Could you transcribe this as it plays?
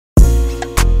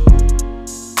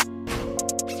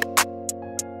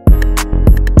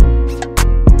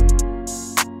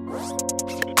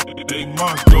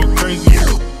Bmx go crazy.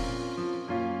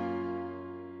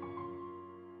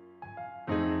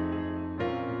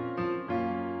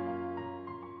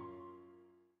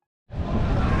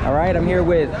 All right, I'm here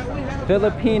with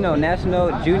Filipino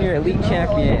National Junior Elite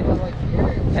Champion,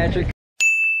 Patrick.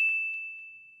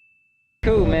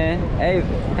 Cool, man. Hey,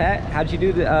 Pat, how'd you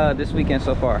do this weekend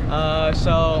so far?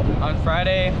 So on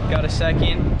Friday, got a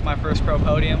second, my first pro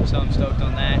podium, so I'm stoked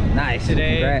on that. Nice.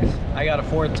 Today, Congrats. I got a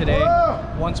fourth today.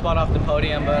 One spot off the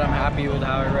podium, but I'm happy with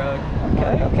how I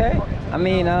rode. Okay. I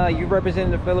mean, you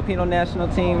represented the Filipino national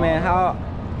team, man.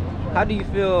 How do you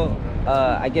feel,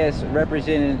 I guess,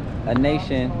 representing a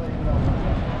nation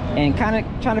and kind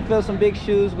of trying to fill some big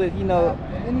shoes with, you know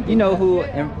who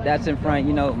that's in front,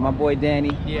 my boy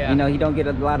Danny. Yeah. He don't get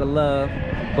a lot of love,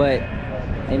 but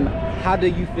and how do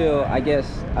you feel, I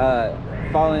guess,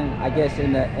 following, I guess,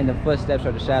 in the footsteps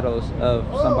or the shadows of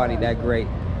somebody that great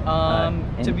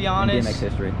to be honest, in BMX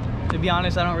history? To be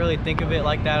honest, I don't really think of it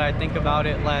like that. I think about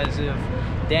it as if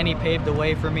Danny paved the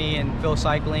way for me and Phil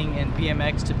Cycling and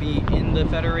BMX to be in the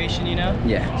federation,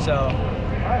 Yeah. So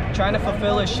trying to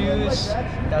fulfill his shoes,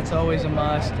 that's always a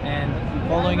must, and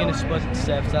following in his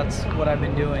footsteps, that's what I've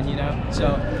been doing,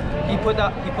 So he put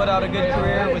out a good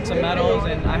career with some medals,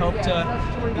 and I hope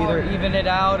to either even it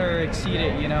out or exceed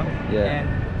it, Yeah.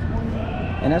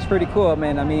 And that's pretty cool,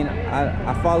 man. I mean,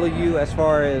 I follow you as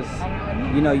far as,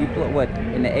 you put what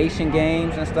in the Asian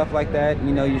Games and stuff like that.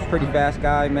 You're a pretty fast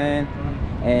guy, man.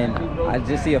 And I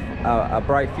just see a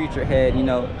bright future ahead.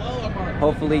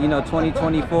 Hopefully,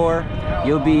 2024,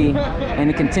 you'll be in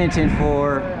the contention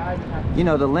for, the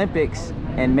Olympics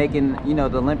and making,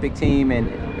 the Olympic team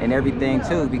and everything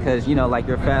too, because, like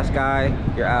you're a fast guy,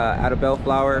 you're out of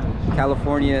Bellflower,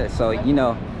 California. So,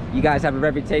 you guys have a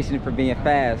reputation for being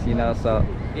fast, so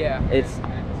yeah, it's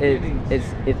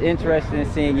interesting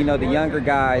seeing, the younger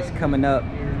guys coming up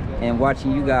and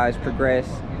watching you guys progress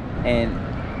and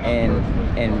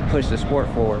push the sport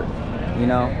forward,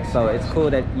 so it's cool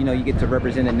that you get to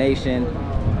represent a nation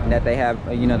and that they have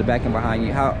the backing behind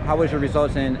you. How was your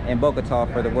results in Bogota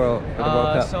for the World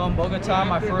Cup? So in Bogota,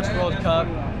 my first World Cup,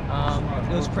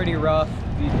 it was pretty rough.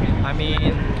 I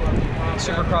mean,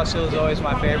 Supercross hill is always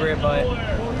my favorite, but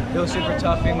it was super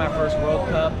tough being my first World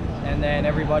Cup, and then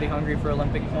everybody hungry for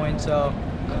Olympic points. So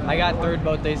I got third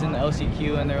both days in the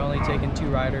LCQ, and they're only taking 2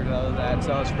 riders out of that,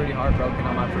 so I was pretty heartbroken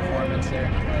on my performance there.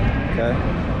 Okay.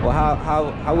 Well,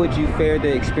 how would you fare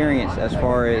the experience as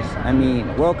far as, I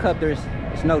mean, World Cup, it's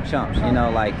no chumps,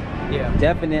 Yeah.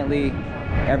 Definitely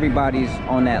everybody's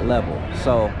on that level.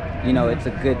 So, it's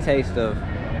a good taste to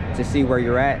see where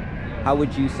you're at. How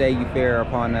would you say you fare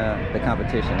upon the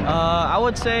competition? I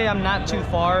would say I'm not too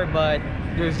far, but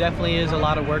there's definitely is a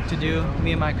lot of work to do.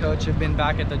 Me and my coach have been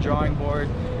back at the drawing board,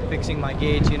 fixing my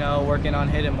gates, working on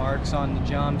hidden marks on the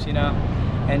jumps,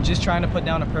 and just trying to put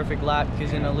down a perfect lap,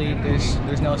 because in Elite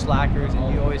there's no slackers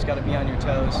and you always got to be on your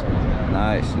toes.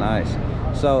 Nice.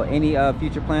 So any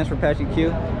future plans for Patrick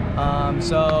Q?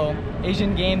 So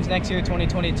Asian Games next year,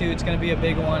 2022, it's going to be a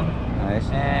big one. Nice.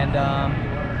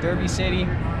 And Derby City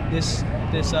this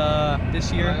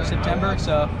year, September,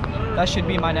 so that should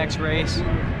be my next race.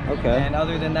 Okay. And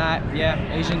other than that,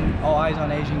 yeah, all eyes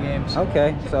on Asian Games.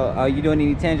 Okay. So are you doing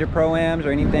any Tangent Pro-Ams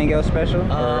or anything else special?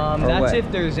 Or that's what? if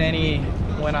there's any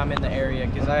when I'm in the area,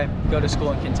 because I go to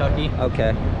school in Kentucky.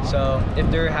 Okay. So if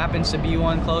there happens to be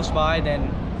one close by, then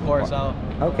of course I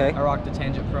rock the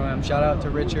Tangent Pro-Am. Shout out to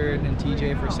Richard and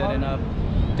TJ for setting up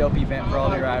a dope event for all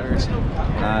the riders.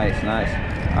 Nice.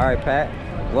 All right, Pat.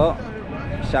 Well,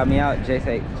 shout me out,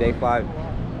 J5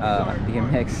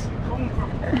 BMX.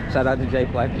 Shout out to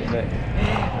J5 BMX.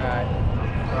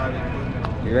 All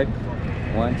right. You ready?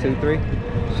 1, 2, 3.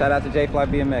 Shout out to J5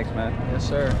 BMX, man. Yes,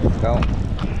 sir. Go.